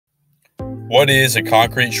What is a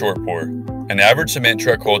concrete short pour? An average cement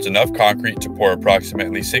truck holds enough concrete to pour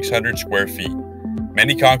approximately 600 square feet.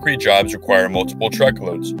 Many concrete jobs require multiple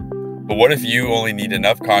truckloads. But what if you only need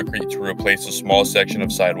enough concrete to replace a small section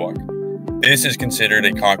of sidewalk? This is considered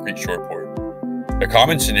a concrete short pour. A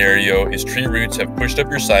common scenario is tree roots have pushed up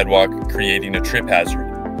your sidewalk, creating a trip hazard.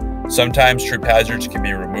 Sometimes trip hazards can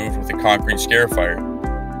be removed with a concrete scarifier.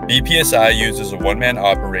 BPSI uses a one-man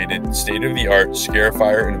operated, state-of-the-art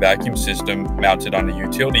Scarifier and Vacuum system mounted on a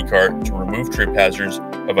utility cart to remove trip hazards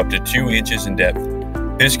of up to 2 inches in depth.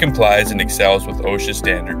 This complies and excels with OSCA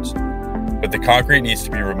standards. But the concrete needs to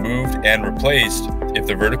be removed and replaced if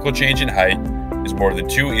the vertical change in height is more than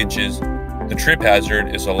 2 inches, the trip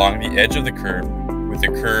hazard is along the edge of the curb with the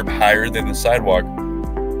curb higher than the sidewalk,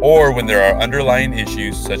 or when there are underlying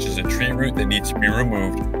issues such as a tree root that needs to be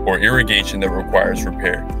removed or irrigation that requires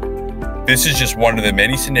repair. This is just one of the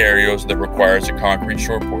many scenarios that requires a concrete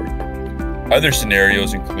short pour. Other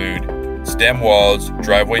scenarios include stem walls,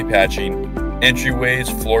 driveway patching, entryways,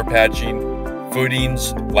 floor patching,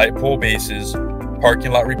 footings, light pole bases,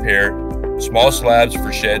 parking lot repair, small slabs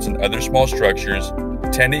for sheds and other small structures,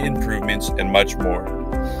 tenant improvements, and much more.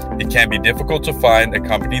 It can be difficult to find a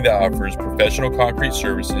company that offers professional concrete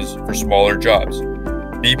services for smaller jobs.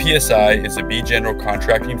 BPSI is a B General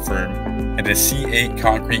contracting firm and a C8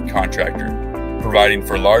 concrete contractor, providing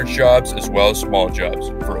for large jobs as well as small jobs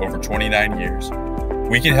for over 29 years.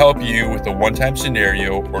 We can help you with a one-time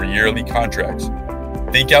scenario or yearly contracts.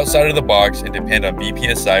 Think outside of the box and depend on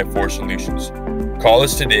BPSI for solutions. Call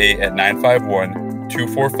us today at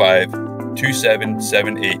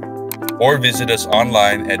 951-245-2778 or visit us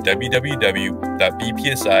online at www.bpsi.me.